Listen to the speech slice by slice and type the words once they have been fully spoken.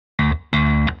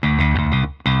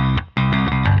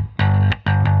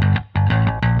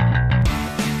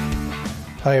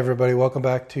Hi everybody, welcome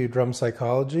back to Drum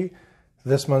Psychology.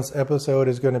 This month's episode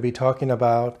is going to be talking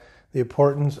about the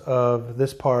importance of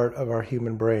this part of our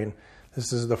human brain.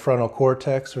 This is the frontal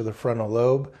cortex or the frontal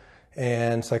lobe,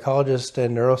 and psychologists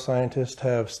and neuroscientists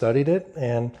have studied it,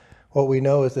 and what we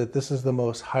know is that this is the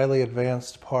most highly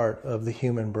advanced part of the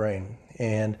human brain.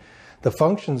 And the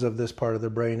functions of this part of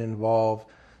the brain involve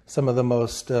some of the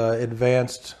most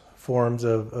advanced forms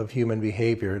of human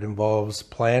behavior. It involves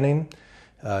planning,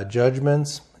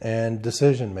 judgments, and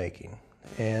decision making.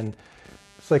 And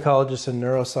psychologists and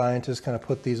neuroscientists kind of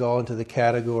put these all into the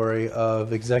category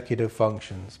of executive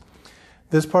functions.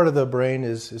 This part of the brain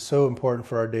is so important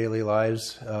for our daily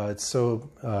lives. It's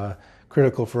so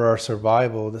critical for our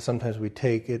survival that sometimes we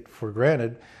take it for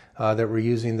granted that we're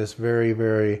using this very,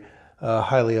 very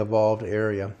highly evolved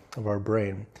area of our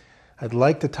brain. I'd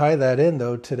like to tie that in,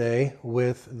 though, today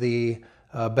with the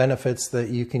benefits that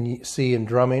you can see in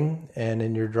drumming and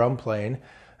in your drum playing.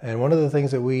 And one of the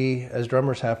things that we as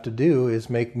drummers have to do is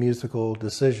make musical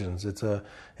decisions. It's an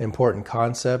important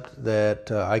concept that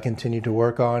I continue to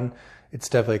work on. It's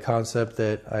definitely a concept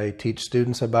that I teach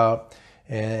students about.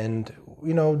 And,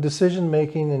 you know, decision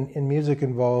making in music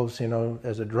involves, you know,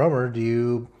 as a drummer, do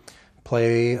you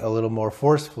play a little more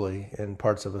forcefully in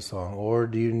parts of a song, or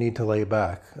do you need to lay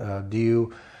back? Do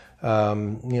you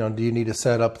need to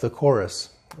set up the chorus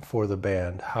for the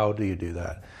band? How do you do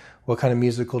that? What kind of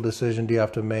musical decision do you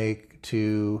have to make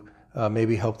to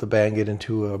maybe help the band get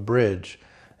into a bridge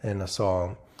in a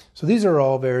song? So these are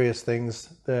all various things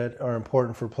that are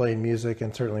important for playing music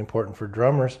and certainly important for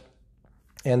drummers.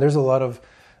 And there's a lot of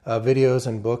videos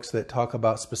and books that talk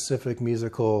about specific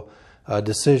musical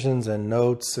decisions and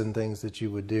notes and things that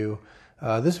you would do.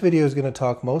 This video is going to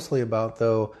talk mostly about,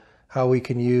 though, how we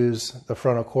can use the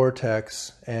frontal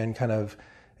cortex and kind of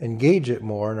engage it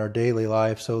more in our daily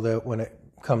life so that when it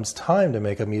comes time to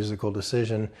make a musical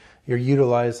decision, you're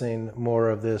utilizing more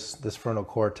of this frontal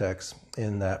cortex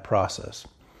in that process.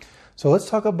 So let's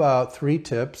talk about 3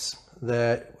 tips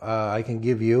that I can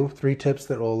give you, 3 tips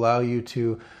that will allow you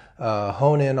to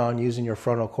hone in on using your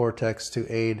frontal cortex to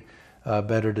aid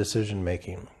better decision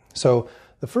making. So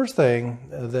the first thing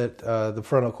that the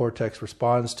frontal cortex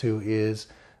responds to is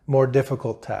more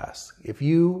difficult tasks. If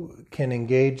you can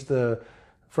engage the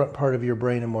front part of your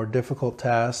brain in more difficult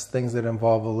tasks, things that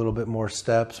involve a little bit more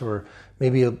steps or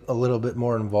maybe a little bit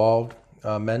more involved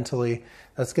mentally,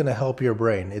 that's going to help your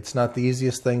brain. It's not the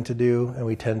easiest thing to do, and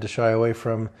we tend to shy away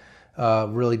from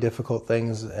really difficult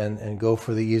things and go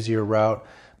for the easier route.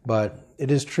 But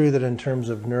it is true that in terms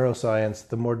of neuroscience,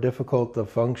 the more difficult the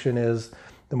function is,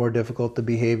 the more difficult the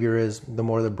behavior is, the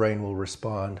more the brain will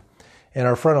respond. And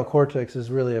our frontal cortex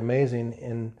is really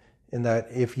amazing in that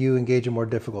if you engage in more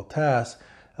difficult tasks,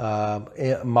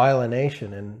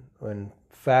 myelination and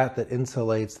fat that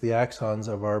insulates the axons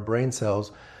of our brain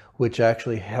cells, which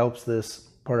actually helps this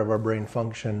part of our brain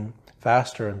function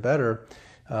faster and better,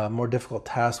 more difficult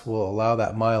tasks will allow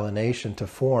that myelination to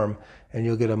form, and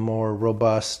you'll get a more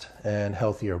robust and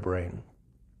healthier brain.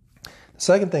 The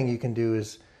second thing you can do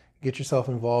is get yourself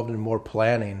involved in more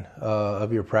planning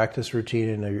of your practice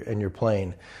routine and your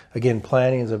playing. Again,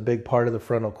 planning is a big part of the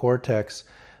frontal cortex.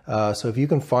 So if you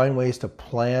can find ways to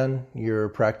plan your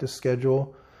practice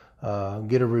schedule,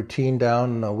 get a routine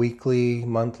down on a weekly,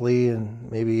 monthly,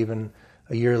 and maybe even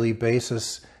a yearly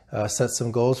basis, set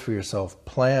some goals for yourself.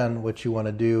 Plan what you want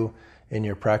to do in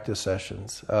your practice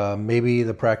sessions. Maybe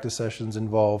the practice sessions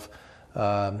involve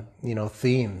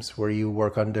themes where you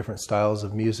work on different styles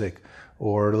of music,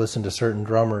 or listen to certain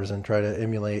drummers and try to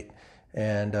emulate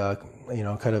and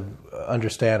kind of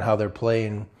understand how they're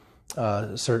playing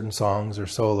certain songs or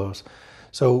solos.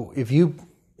 So if you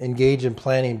engage in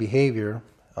planning behavior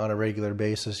on a regular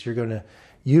basis, you're going to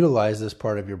utilize this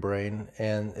part of your brain,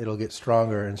 and it'll get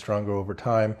stronger and stronger over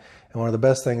time. And one of the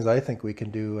best things I think we can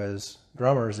do as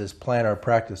drummers is plan our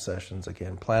practice sessions.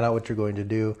 Again, plan out what you're going to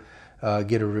do,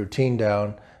 get a routine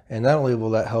down, and not only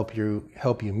will that help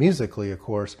you musically, of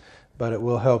course, but it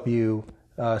will help you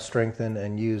strengthen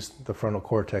and use the frontal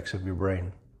cortex of your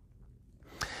brain.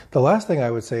 The last thing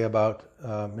I would say about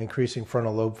increasing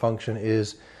frontal lobe function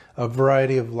is a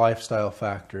variety of lifestyle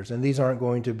factors. And these aren't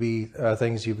going to be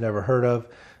things you've never heard of.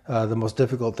 The most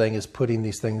difficult thing is putting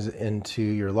these things into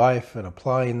your life and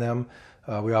applying them.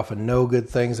 We often know good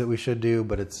things that we should do,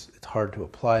 but it's hard to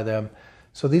apply them.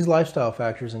 So these lifestyle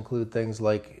factors include things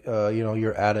like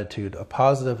your attitude. A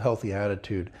positive, healthy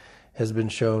attitude has been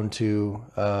shown to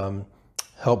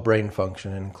help brain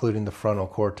function, including the frontal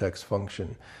cortex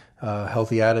function.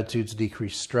 Healthy attitudes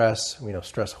decrease stress. We know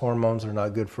stress hormones are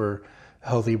not good for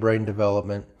healthy brain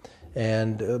development.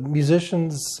 And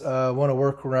musicians want to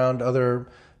work around other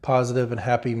positive and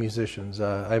happy musicians.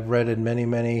 I've read in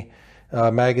many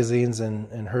magazines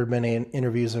and heard many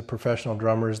interviews of professional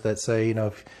drummers that say,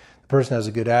 if the person has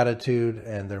a good attitude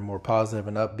and they're more positive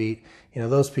and upbeat,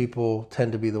 those people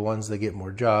tend to be the ones that get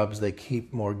more jobs. They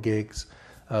keep more gigs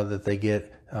that they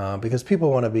get because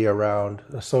people want to be around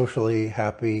socially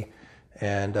happy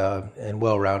and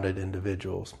well-rounded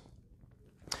individuals.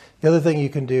 The other thing you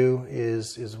can do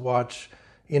is watch,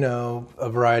 a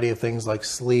variety of things like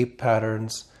sleep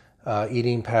patterns,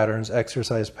 eating patterns,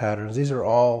 exercise patterns. These are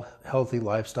all healthy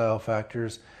lifestyle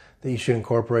factors that you should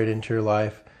incorporate into your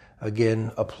life.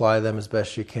 Again, apply them as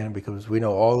best you can because we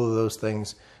know all of those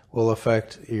things will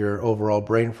affect your overall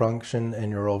brain function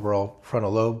and your overall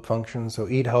frontal lobe function. So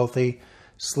eat healthy,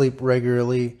 sleep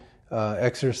regularly,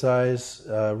 exercise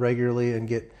regularly, and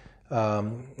get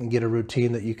a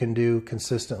routine that you can do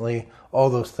consistently. All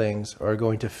those things are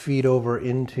going to feed over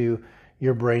into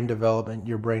your brain development,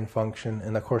 your brain function,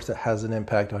 and of course that has an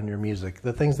impact on your music.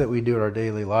 The things that we do in our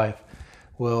daily life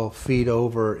will feed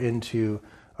over into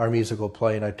our musical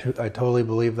playing. I totally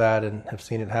believe that and have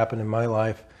seen it happen in my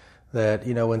life, that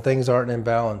when things aren't in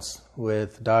balance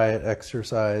with diet,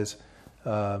 exercise,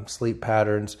 sleep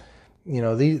patterns,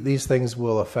 these things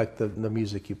will affect the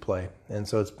music you play. And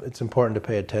so it's important to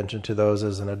pay attention to those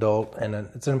as an adult, and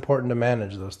it's important to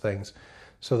manage those things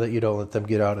so that you don't let them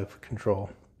get out of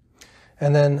control.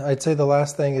 And then I'd say the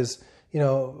last thing is,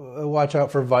 watch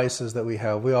out for vices that we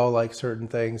have. We all like certain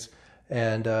things,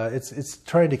 and it's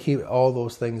trying to keep all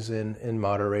those things in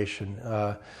moderation,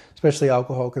 especially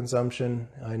alcohol consumption.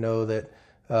 I know that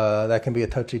that can be a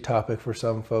touchy topic for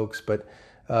some folks, but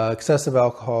excessive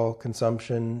alcohol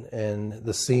consumption and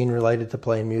the scene related to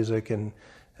playing music and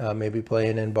maybe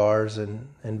playing in bars and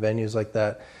venues like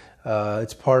that,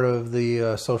 it's part of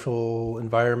the social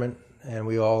environment, and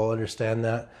we all understand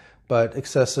that. But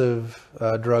excessive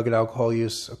drug and alcohol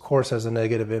use, of course, has a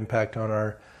negative impact on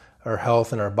our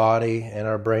health and our body, and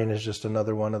our brain is just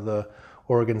another one of the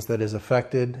organs that is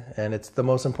affected, and it's the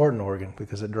most important organ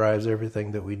because it drives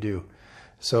everything that we do.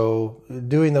 So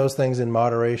doing those things in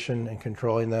moderation and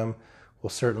controlling them will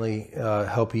certainly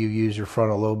help you use your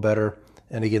frontal lobe better.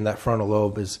 And again, that frontal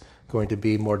lobe is going to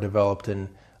be more developed and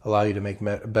allow you to make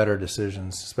better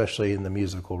decisions, especially in the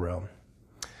musical realm.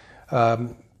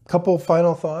 Couple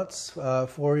final thoughts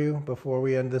for you before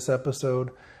we end this episode.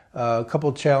 A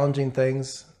couple challenging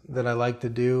things that I like to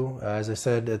do. As I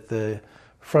said at the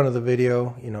front of the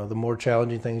video, the more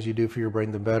challenging things you do for your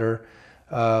brain, the better.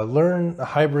 Learn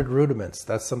hybrid rudiments.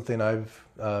 That's something I've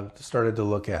started to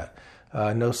look at.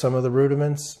 I know some of the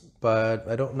rudiments, but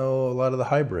I don't know a lot of the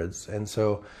hybrids. And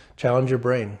so challenge your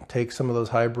brain. Take some of those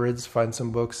hybrids, find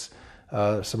some books,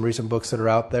 some recent books that are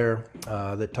out there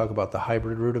that talk about the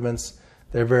hybrid rudiments.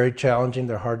 They're very challenging.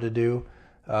 They're hard to do.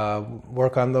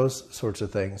 Work on those sorts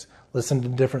of things. Listen to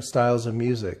different styles of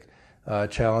music.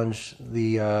 Challenge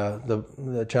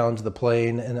the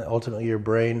playing and ultimately your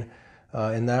brain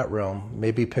in that realm.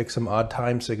 Maybe pick some odd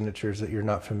time signatures that you're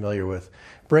not familiar with.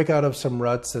 Break out of some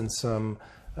ruts and some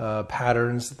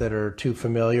patterns that are too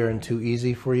familiar and too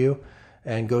easy for you,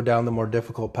 and go down the more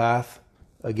difficult path.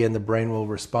 Again, the brain will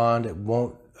respond. It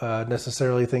won't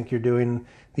necessarily think you're doing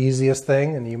the easiest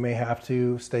thing, and you may have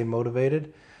to stay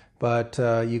motivated, but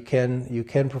you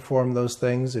can perform those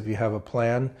things if you have a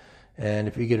plan, and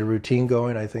if you get a routine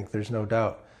going. I think there's no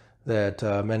doubt that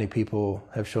many people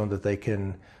have shown that they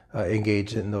can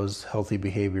engage in those healthy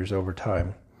behaviors over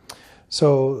time.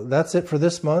 So that's it for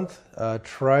this month.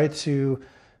 Try to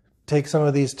take some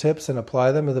of these tips and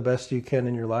apply them the best you can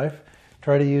in your life.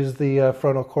 Try to use the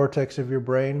frontal cortex of your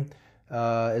brain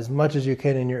as much as you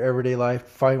can in your everyday life.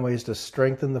 Find ways to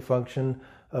strengthen the function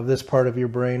of this part of your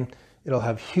brain. It'll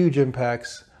have huge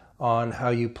impacts on how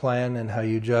you plan and how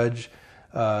you judge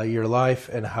your life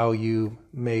and how you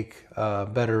make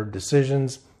better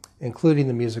decisions, including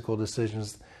the musical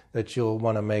decisions that you'll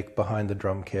want to make behind the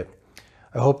drum kit.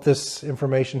 I hope this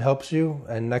information helps you,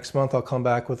 and next month I'll come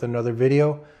back with another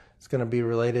video. It's going to be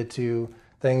related to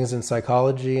things in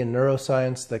psychology and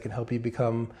neuroscience that can help you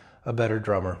become a better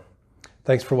drummer.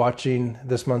 Thanks for watching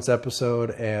this month's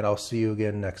episode, and I'll see you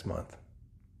again next month.